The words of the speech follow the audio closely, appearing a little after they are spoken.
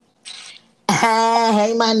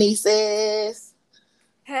Hey, my nieces.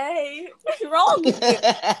 Hey, what's wrong with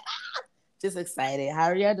you? Just excited. How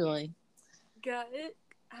are y'all doing? Good.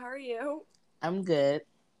 How are you? I'm good.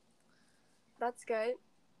 That's good.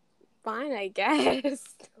 Fine, I guess.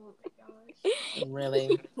 Oh my gosh.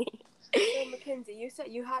 Really? So, Mackenzie, you said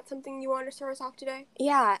you had something you wanted to start us off today?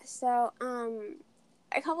 Yeah, so,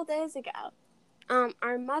 a couple days ago,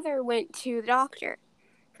 our mother went to the doctor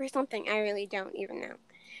for something I really don't even know.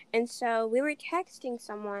 And so we were texting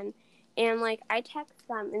someone, and, I texted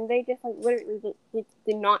them, and they just, literally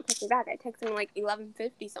did not text me back. I texted them,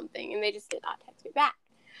 11:50 something, and they just did not text me back.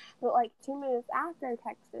 But, 2 minutes after I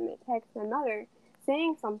texted them, it texted my mother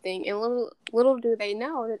saying something, and little do they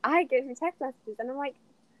know that I get her text messages, and I'm like,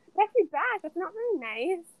 text me back. That's not very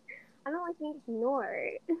nice. I don't like being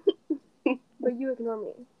ignored. But you ignore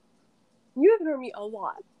me. You ignore me a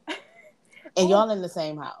lot. And y'all in the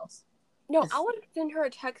same house? No, I'll send her a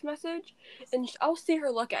text message, and I'll see her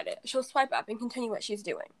look at it. She'll swipe up and continue what she's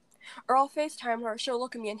doing. Or I'll FaceTime her, she'll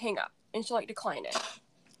look at me and hang up, and she'll, decline it.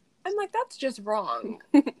 I'm like, that's just wrong.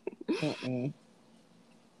 Mm-mm.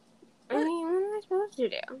 I mean, what am I supposed to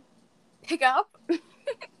do? Pick up?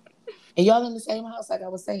 And y'all in the same house, like I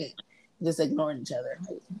was saying. Just ignoring each other.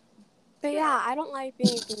 But yeah, I don't like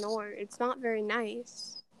being ignored. It's not very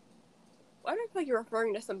nice. Why do I feel like you're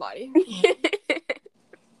referring to somebody?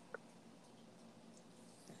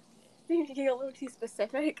 Seems to get a little too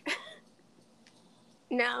specific.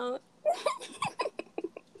 No.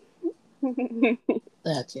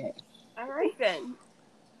 Okay. All right, then.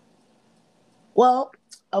 Well,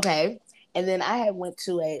 okay. And then I had went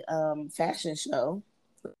to a fashion show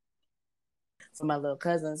for my little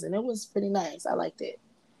cousins, and it was pretty nice. I liked it.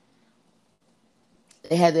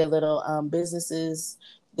 They had their little businesses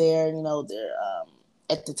there, they're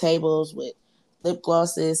at the tables with lip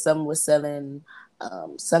glosses. Some were selling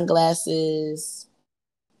sunglasses.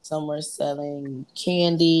 Some were selling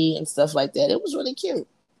candy and stuff like that. It was really cute.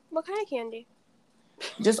 What kind of candy?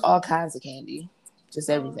 Just all kinds of candy. Just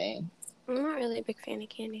everything. I'm not really a big fan of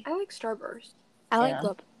candy. I like Starburst. I like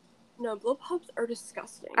Blow Pops. No, Blow Pops are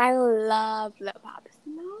disgusting. I love Blow Pops.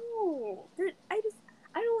 No. I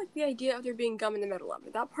don't like the idea of there being gum in the middle of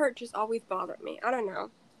it. That part just always bothered me. I don't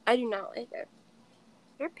know. I do not like it.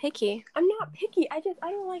 You're picky. I'm not picky. I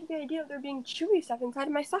don't like the idea of there being chewy stuff inside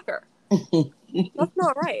of my sucker. That's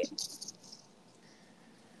not right.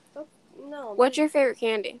 No. What's your favorite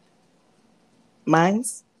candy?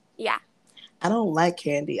 Mine's? Yeah. I don't like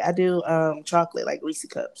candy. I do chocolate, like Reese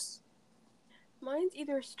Cups. Mine's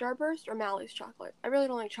either Starburst or Mallory's chocolate. I really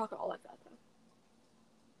don't like chocolate all like that,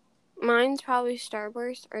 though. Mine's probably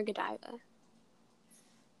Starburst or Godiva.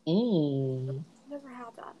 Mmm. Never had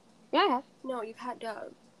that. Yeah, I have. No, you've had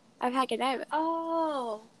Dove. I've had Godiva.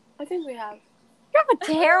 Oh, I think we have. You have a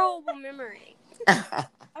terrible memory.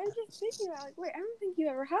 I'm just thinking about, wait, I don't think you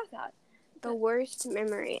ever had that. The worst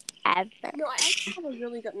memory ever. No, I actually have a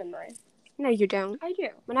really good memory. No, you don't. I do.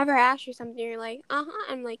 Whenever I ask you something, you're like,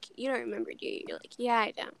 I'm like, you don't remember, do you? You're like, yeah,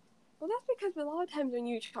 I don't. Well, that's because a lot of times when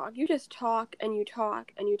you talk, you just talk and you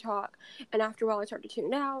talk and you talk, and after a while I start to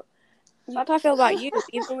tune out. Stop talking about you.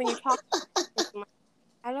 Even when you talk,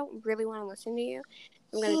 I don't really want to listen to you.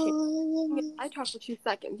 I'm going to tune. I talk for 2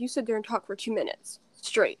 seconds. You sit there and talk for 2 minutes.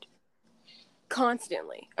 Straight.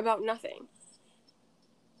 Constantly. About nothing.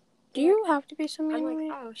 Do you have to be so mean I'm to like,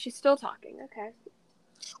 me? oh, she's still talking. Okay.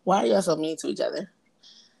 Why are y'all so mean to each other?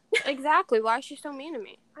 Exactly. Why is she so mean to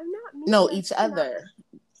me? I'm not mean. No, each other.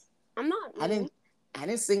 I'm not mean. I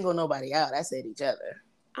didn't single nobody out. I said each other.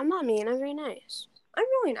 I'm not mean. I'm very nice. I'm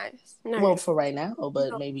really nice. No. Well, for right now,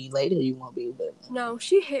 but maybe later you won't be. But no,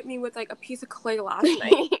 she hit me with a piece of clay last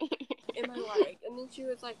night in my leg, and then she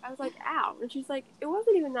was like, I was like, ow, and she's like, it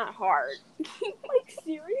wasn't even that hard.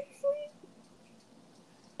 Seriously?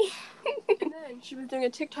 And then she was doing a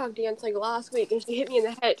TikTok dance last week, and she hit me in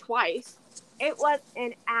the head twice. It was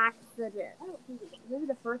an accident. I don't think it was maybe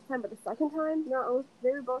the first time, but the second time, No,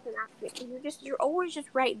 they were both an accident. You're always just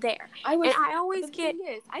right there. I always get. The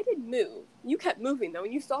thing is, I didn't move. You kept moving though,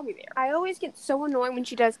 and you saw me there. I always get so annoyed when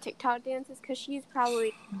she does TikTok dances because she's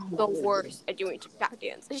probably the worst at doing TikTok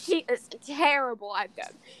dances. She is terrible at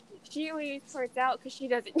them. She always points out because she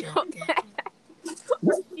doesn't know that.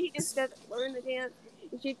 She just doesn't learn the dance.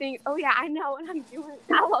 And she thinks, oh yeah, I know what I'm doing.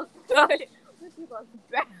 I look good. She looks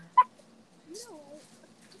bad.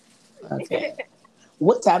 okay.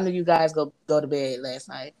 What time did you guys go to bed last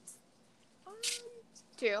night?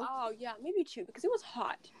 2. Oh yeah, maybe 2 because it was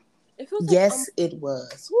hot. It feels yes, it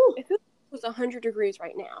was. Woo. It feels like it was 100 degrees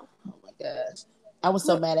right now. Oh my gosh, I was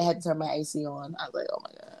so mad I had to turn my AC on. I was like, oh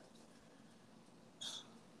my god.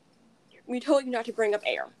 We told you not to bring up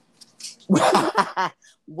air.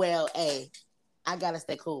 Well, hey, I gotta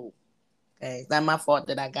stay cool. Okay, it's not my fault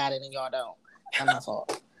that I got it and y'all don't. Not my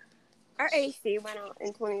fault. Our AC went out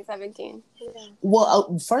in 2017.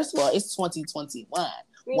 Well, first of all, it's 2021.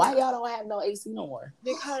 Why Yeah. y'all don't have no AC no more?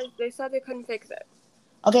 Because they said they couldn't fix it.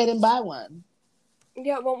 Okay, then buy one.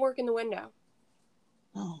 Yeah, it won't work in the window.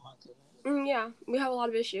 Oh my goodness. Yeah, we have a lot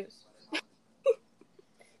of issues.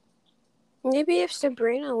 Maybe if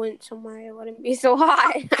Sabrina went somewhere, it wouldn't be so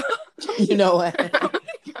hot. You know what?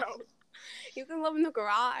 You can live in the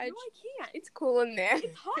garage. No, I can't. It's cool in there.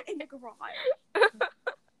 It's hot in the garage.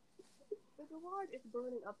 The garage is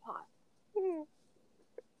burning up hot.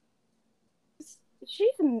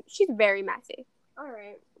 She's very messy. All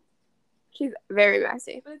right. She's very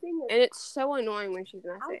messy. But the thing is, And it's so annoying when she's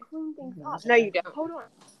I'll messy. clean things up. No, you don't. Hold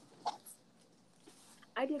on.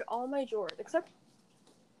 I did all my drawers except.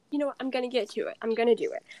 You know what? I'm gonna get to it. I'm gonna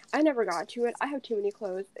do it. I never got to it. I have too many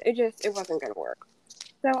clothes. It wasn't gonna work.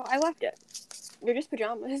 So I left it. They're just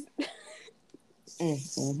pajamas. I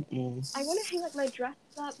want to hang like my dress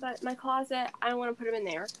up, but my closet, I don't want to put them in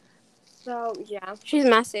there. So yeah. She's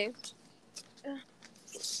messy.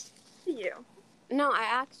 You. No, I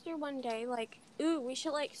asked her one day, like, ooh, we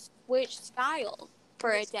should, like, switch styles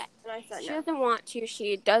for a day. And I said She no. doesn't want to.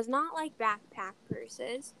 She does not like backpack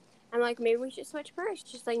purses. I'm like, maybe we should switch purse.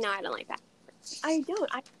 She's like, no, I don't like backpack. I don't.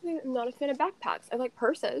 I'm not a fan of backpacks. I like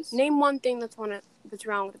purses. Name one thing that's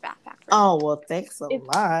wrong with a backpack. Oh, well, thanks a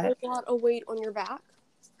lot. It's a lot of weight on your back.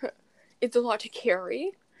 It's a lot to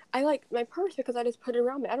carry. I like my purse because I just put it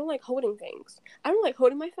around me. I don't like holding things. I don't like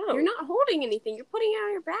holding my phone. You're not holding anything. You're putting it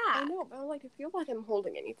on your back. I know, but I don't like to feel like I'm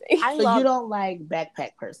holding anything. So you don't like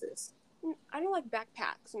backpack purses? I don't like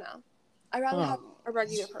backpacks, no. I'd rather have a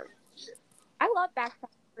regular purse. I love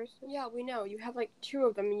backpack purses. Yeah, we know. You have like 2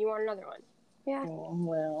 of them and you want another one. Yeah. Oh,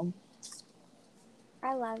 well.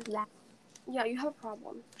 I love that. Yeah, you have a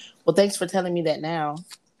problem. Well, thanks for telling me that now.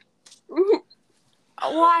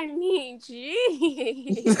 Why me?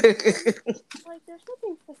 Jeez. Like, there's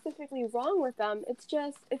nothing specifically wrong with them. It's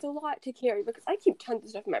just, it's a lot to carry because I keep tons of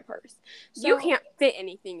stuff in my purse. So, You can't fit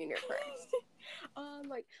anything in your purse.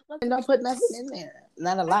 let's And don't put nothing in there.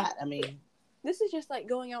 Not a lot. I mean, this is just like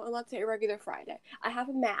going out on, let's say, a regular Friday. I have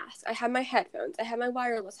a mask. I have my headphones. I have my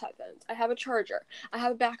wireless headphones. I have a charger. I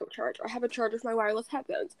have a backup charger. I have a charger for my wireless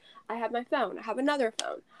headphones. I have my phone. I have another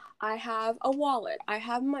phone. I have a wallet. I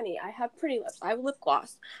have money. I have pretty lips. I have lip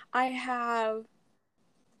gloss. I have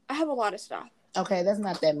a lot of stuff. okay, that's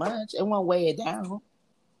not that much. It won't weigh it down.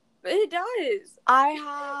 It does. I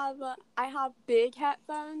have big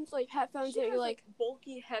headphones, like headphones that She are has, like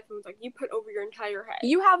bulky headphones, like you put over your entire head.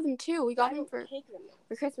 you have them too. We got I them don't for take them.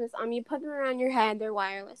 Christmas. You put them around your head. They're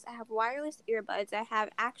wireless. I have wireless earbuds. I have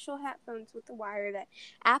actual headphones with the wire that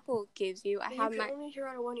Apple gives you. I have you can only hear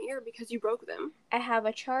out of one ear because you broke them. I have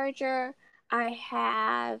a charger. I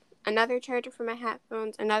have another charger for my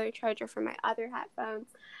headphones. Another charger for my other headphones.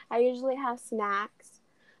 I usually have snacks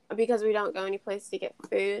because we don't go any place to get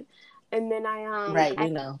food. And then Right, we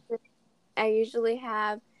know. I usually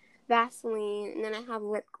have Vaseline, and then I have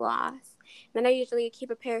lip gloss. Then I usually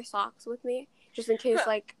keep a pair of socks with me, just in case,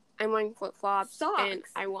 like, I'm wearing flip-flops and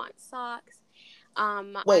I want socks.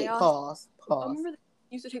 Wait, pause. I remember you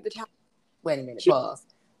used to take the towel. Wait a minute, pause.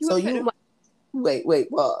 Wait,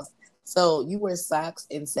 pause. So you wear socks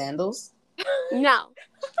and sandals? No.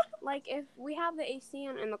 Like, if we have the AC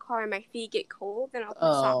on in the car and my feet get cold, then I'll put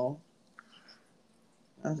socks.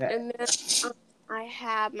 Okay. And then I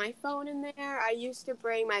have my phone in there. I used to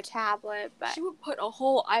bring my tablet, but She would put a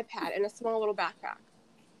whole iPad in a small little backpack.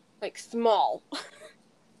 Like, small.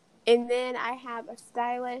 And then I have a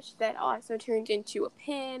stylish that also turns into a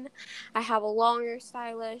pin. I have a longer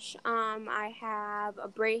stylish. I have a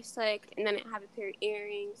bracelet, and then I have a pair of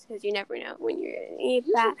earrings because you never know when you're gonna need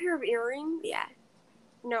You have that. a pair of earrings? Yeah.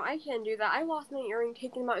 No, I can't do that. I lost my earring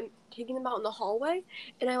taking them out in the hallway,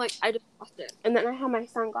 and I just lost it. And then I have my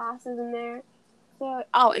sunglasses in there. So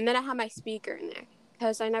and then I have my speaker in there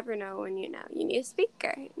because I never know when you need a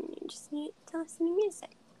speaker and you just need to listen to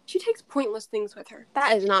music. She takes pointless things with her.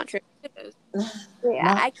 That is not true. It is.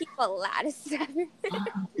 Yeah, I keep a lot of stuff.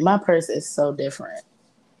 My purse is so different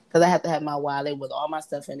because I have to have my wallet with all my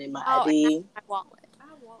stuff in it, my ID, and my wallet. I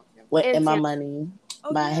have a wallet. and my money,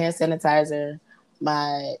 my hand sanitizer,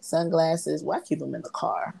 my sunglasses. Well, I keep them in the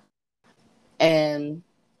car, and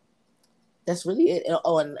that's really it. And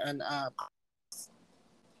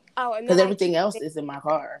because everything else is in my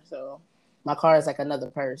car, so my car is like another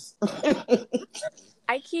purse.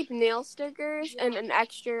 I keep nail stickers and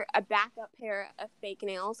a backup pair of fake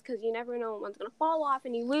nails because you never know when one's gonna fall off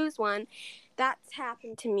and you lose one. that's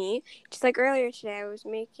happened to me. Just like earlier today, I was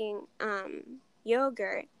making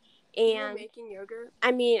yogurt, You were and making yogurt?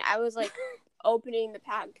 I mean, I was like opening the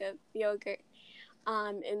pack of yogurt,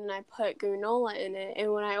 and then I put granola in it.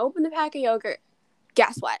 And when I opened the pack of yogurt,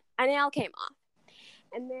 guess what? A nail came off.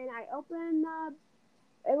 And then I opened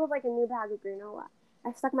it was like a new bag of granola.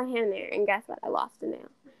 I stuck my hand there, and guess what? I lost a nail.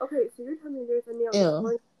 Okay, so you're telling me there's a nail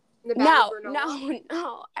Ew. in the bag of granola?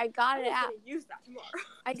 No. I got it out. I'm gonna use that tomorrow.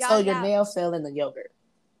 I got So it your out. nail fell in the yogurt.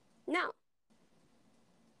 No.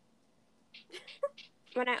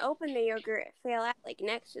 When I opened the yogurt, it fell out like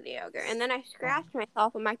next to the yogurt, and then I scratched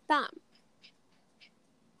myself with my thumb.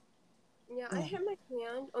 Yeah, I hit my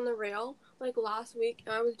hand on the rail like last week,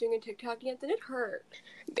 and I was doing a TikTok dance, and it hurt.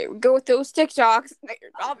 There we go with those TikToks.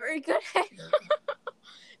 You're not very good at.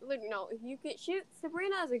 Look, no, if you could shoot,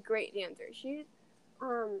 Sabrina is a great dancer. She's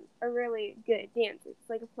a really good dancer. She's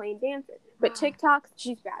like a plain dancer. But TikToks,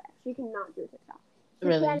 she's bad at. She cannot do TikTok. She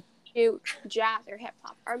Really? can't do jazz or hip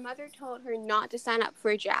hop. Our mother told her not to sign up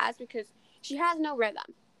for jazz because she has no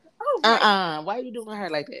rhythm. Oh, right. Why are you doing her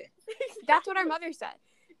like that? That's what our mother said.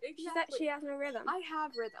 Exactly. She said she has no rhythm. I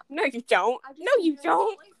have rhythm. No, you don't. I just No, you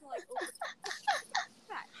don't.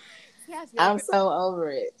 She has no I'm rhythm. so over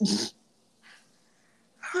it.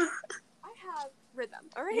 I have rhythm.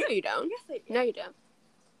 All right. No, you don't. Yes, I do. No, you don't.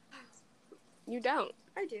 You don't.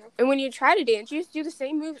 I do. And when you try to dance, you just do the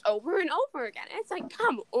same moves over and over again. It's like,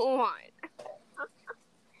 come on.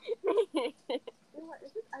 You know what?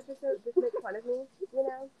 Is this episode just make fun of me? You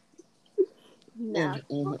know? No.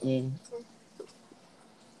 Mm-mm.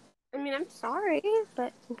 I mean, I'm sorry,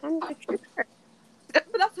 but sometimes the truth hurts. But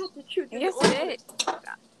that's not the truth. Yes, it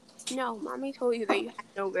is. No, mommy told you that you had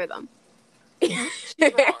no rhythm. And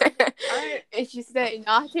she said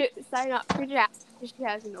not to sign up for jazz because she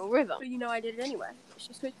has no rhythm. But you know, I did it anyway.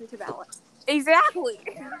 She switched me to ballet. Exactly.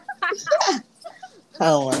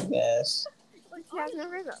 Oh my gosh. Like she has no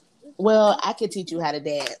rhythm. Well, I could teach you how to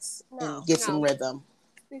dance No, and get some rhythm.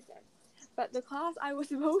 Listen, but the class I was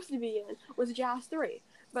supposed to be in was Jazz 3.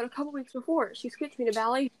 But a couple weeks before, she switched me to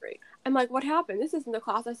Ballet 3. I'm like, what happened? This isn't the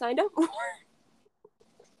class I signed up for.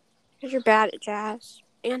 Because you're bad at jazz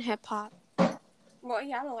and hip hop. Well,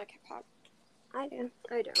 yeah, I don't like hip hop. I do.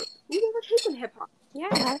 I don't. You never taken hip hop. Yeah.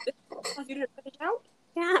 Class you didn't finish out?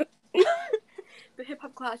 Yeah. The hip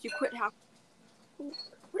hop class you quit half. What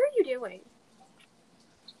are you doing?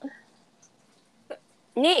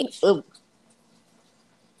 Niche.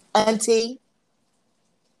 Auntie,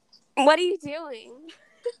 What are you doing?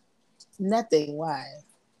 nothing. Why?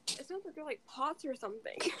 It sounds like you're like pots or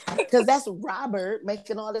something. Because that's Robert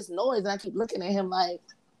making all this noise, and I keep looking at him like,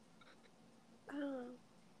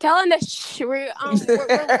 Tell him that we're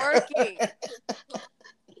working.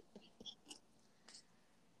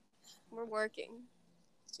 We're working.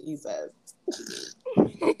 Jesus.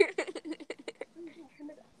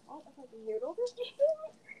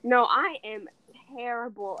 No, I am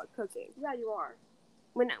terrible at cooking. Yeah, you are.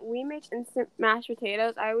 When we make instant mashed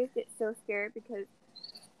potatoes, I always get so scared because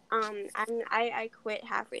I quit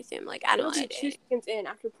halfway through. I'm like, I don't know. It'll be 2 seconds in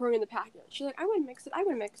after pouring in the packet. She's like, I wouldn't mix it. I'm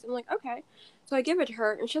like, okay. So I give it to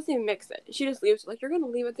her, and she doesn't even mix it. She just leaves it. Like, you're going to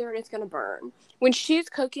leave it there, and it's going to burn. When she's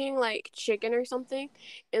cooking, like, chicken or something,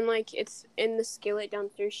 and, like, it's in the skillet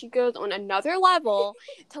downstairs, she goes on another level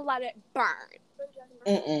to let it burn.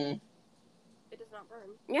 Mm-mm. It does not burn.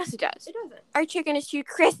 Yes, it does. It doesn't. Our chicken is too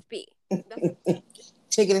crispy.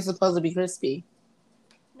 Chicken is supposed to be crispy.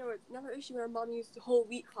 No, it's another issue where Mom used whole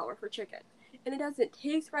wheat flour for chicken. And it doesn't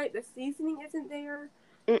taste right. The seasoning isn't there.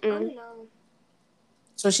 I don't know.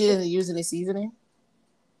 So she didn't use any seasoning?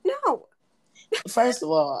 No. First of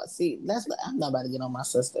all, see, I'm not about to get on my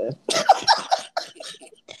sister.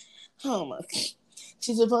 Oh my God.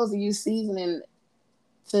 She's supposed to use seasoning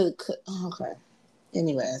to cook. Okay.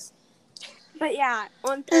 Anyways. But yeah,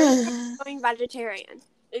 on Thursday, I'm going vegetarian.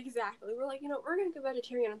 Exactly. We're like, we're going to go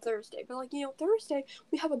vegetarian on Thursday. But, like, Thursday,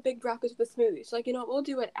 we have a big breakfast with smoothies. So, like, we'll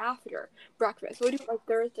do it after breakfast. We'll do it, like,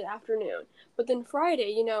 Thursday afternoon. But then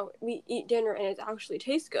Friday, we eat dinner and it actually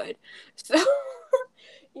tastes good. So,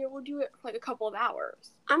 we'll do it for, like, a couple of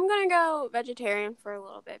hours. I'm going to go vegetarian for a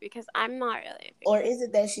little bit because I'm not really a Or is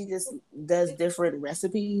it that she just does different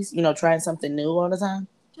recipes? Trying something new all the time?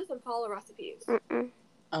 She doesn't follow recipes.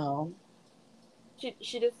 Oh.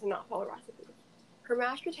 She does not follow recipes. Her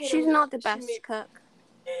mashed potatoes. She's not the best cook.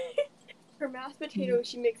 Her mashed potatoes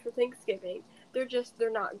she makes for Thanksgiving, they're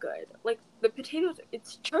not good. Like, the potatoes,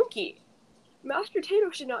 it's chunky. Mashed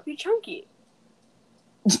potatoes should not be chunky.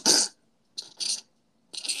 I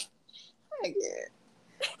get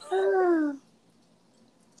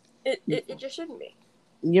it just shouldn't be.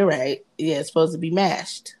 You're right. Yeah, it's supposed to be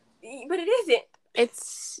mashed. But it isn't.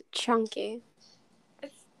 It's chunky.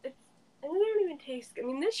 And they don't even taste good. I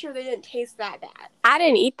mean, this year they didn't taste that bad. I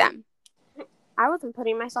didn't eat them. I wasn't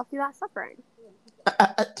putting myself through that suffering.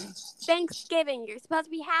 Thanksgiving, you're supposed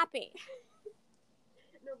to be happy.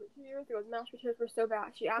 No, but 2 years ago, the mashed potatoes were so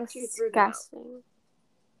bad. She actually threw them out. Disgusting.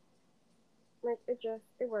 Like,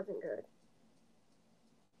 it wasn't good.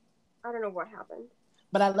 I don't know what happened.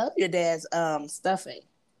 But I love your dad's stuffing.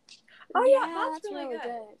 Oh, yeah, that's really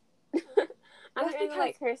good. I don't really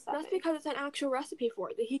like her stuffing. That's because it's an actual recipe for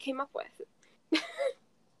it that he came up with.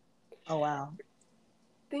 Oh, wow.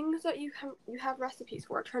 Things that you have recipes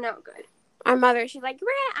for turn out good. Our mother, she's like, we're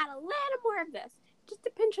gonna add a little more of this, just a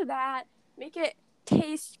pinch of that, make it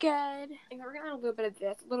taste good. And we're gonna add a little bit of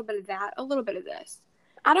this, a little bit of that, a little bit of this.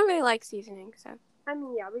 I don't really like seasoning, so. I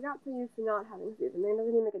mean, yeah, we got so used to not having seasoning. It doesn't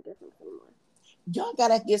even make a difference anymore. Y'all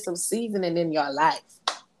gotta get some seasoning in your life.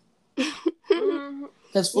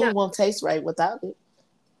 Because food won't taste right without it.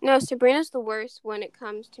 No, Sabrina's the worst when it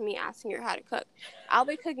comes to me asking her how to cook. I'll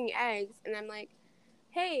be cooking eggs, and I'm like,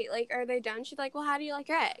 hey, like, are they done? She's like, well, how do you like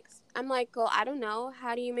your eggs? I'm like, well, I don't know.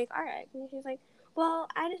 How do you make our eggs? And she's like, well,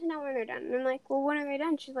 I just know when they're done. And I'm like, well, when are they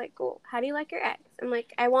done? She's like, well, how do you like your eggs? I'm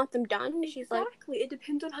like, I want them done. And she's like, exactly. It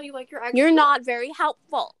depends on how you like your eggs you're cooked. not very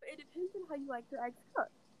helpful. It depends on how you like your eggs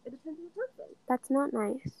cooked. It depends on the person. That's not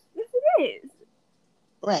nice. Yes, it is.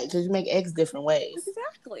 Right, because you make eggs different ways.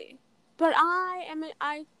 Exactly. But I am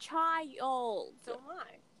a child. So am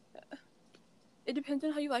I. It depends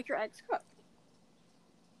on how you like your eggs cooked.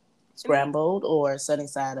 Scrambled or sunny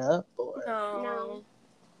side up or No.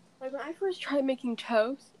 Like when I first tried making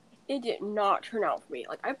toast, it did not turn out for me.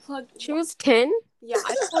 Like She was 10? Yeah,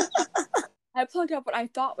 I plugged up what I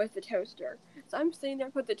thought was the toaster. So I'm sitting there,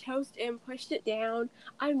 put the toast in, pushed it down.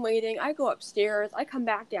 I'm waiting. I go upstairs. I come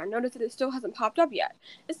back down. Notice that it still hasn't popped up yet.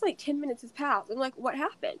 It's like 10 minutes has passed. I'm like, what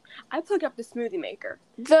happened? I plugged up the smoothie maker.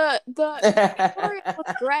 The Victoria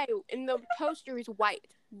was gray and the toaster is white.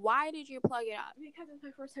 Why did you plug it up? Because it was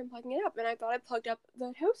my first time plugging it up, and I thought I plugged up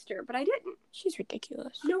the toaster, but I didn't. She's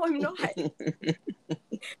ridiculous. No, I'm not.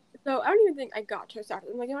 So I don't even think I got toast after.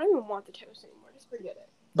 I'm like, I don't even want the toast anymore. Just forget it.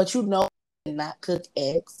 But you know, not cook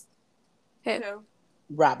eggs. Who? No.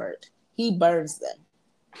 Robert, he burns them.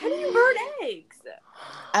 How do you burn eggs?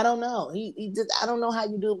 I don't know. He just, I don't know how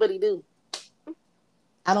you do, but he do.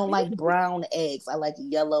 I don't like brown eggs. I like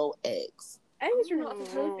yellow eggs. Eggs are not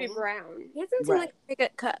supposed to be brown. He doesn't seem like a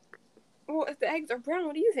good cook. Well, if the eggs are brown,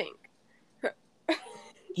 what do you think?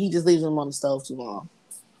 He just leaves them on the stove too long.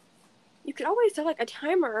 You could always set like a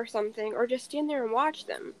timer or something, or just stand there and watch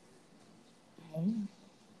them.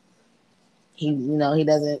 He, he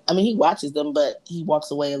doesn't. I mean, he watches them, but he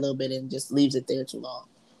walks away a little bit and just leaves it there too long.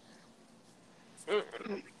 So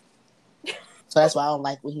that's why I don't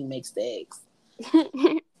like when he makes the eggs.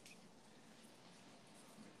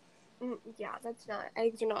 Yeah, that's not.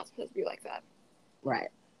 Eggs are not supposed to be like that. Right.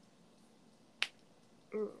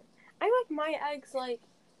 I like my eggs like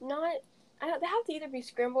not. They have to either be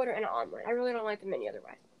scrambled or in an omelet. I really don't like them any other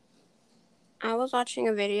way. I was watching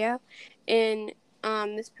a video and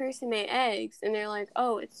this person made eggs and they're like,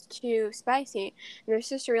 oh, it's too spicy. And their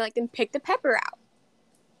sister like, then pick the pepper out.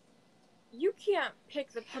 You can't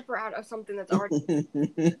pick the pepper out of something that's already.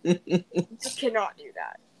 You just cannot do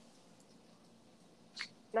that.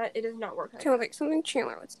 It does not work. Sounds like something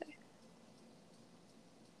Chandler would say.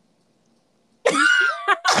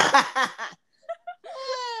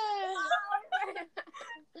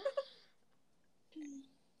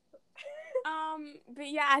 But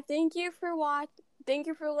yeah, thank you for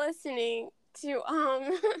listening to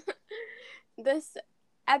this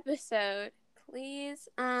episode. Please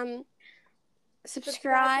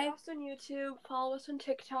subscribe to us on YouTube, follow us on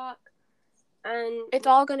TikTok, and it's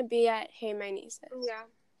all gonna be at Hey My Nieces. Yeah.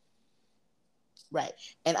 Right.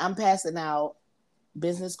 And I'm passing out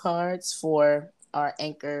business cards for our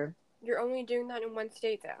Anchor. You're only doing that in one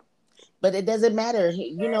state though. But it doesn't matter.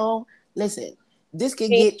 Listen. This can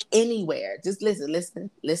get anywhere. Just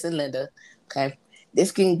listen, Linda. Okay,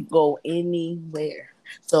 this can go anywhere.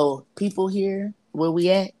 So people here, where we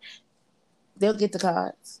at, they'll get the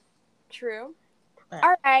cards. True.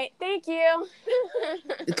 All right, thank you.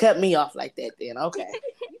 Cut me off like that, then. Okay. You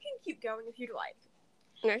can keep going if you'd like.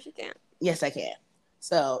 No, she can't. Yes, I can.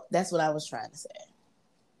 So that's what I was trying to say.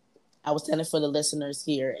 I was telling for the listeners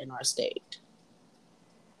here in our state.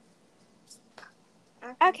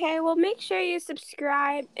 Okay, well, make sure you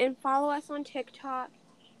subscribe and follow us on TikTok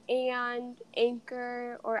and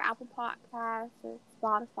Anchor or Apple Podcasts or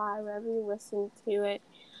Spotify, wherever you listen to it.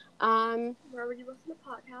 Wherever you listen to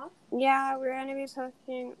podcasts. Yeah, we're going to be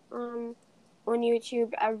posting on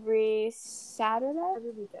YouTube every Saturday.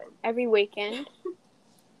 Every weekend.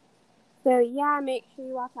 So, yeah, make sure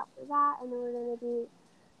you watch out for that. And then we're going to be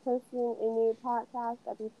posting a new podcast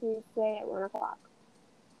every Tuesday at 1 o'clock.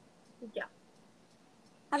 Yeah.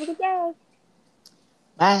 Have a good day.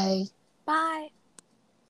 Bye. Bye.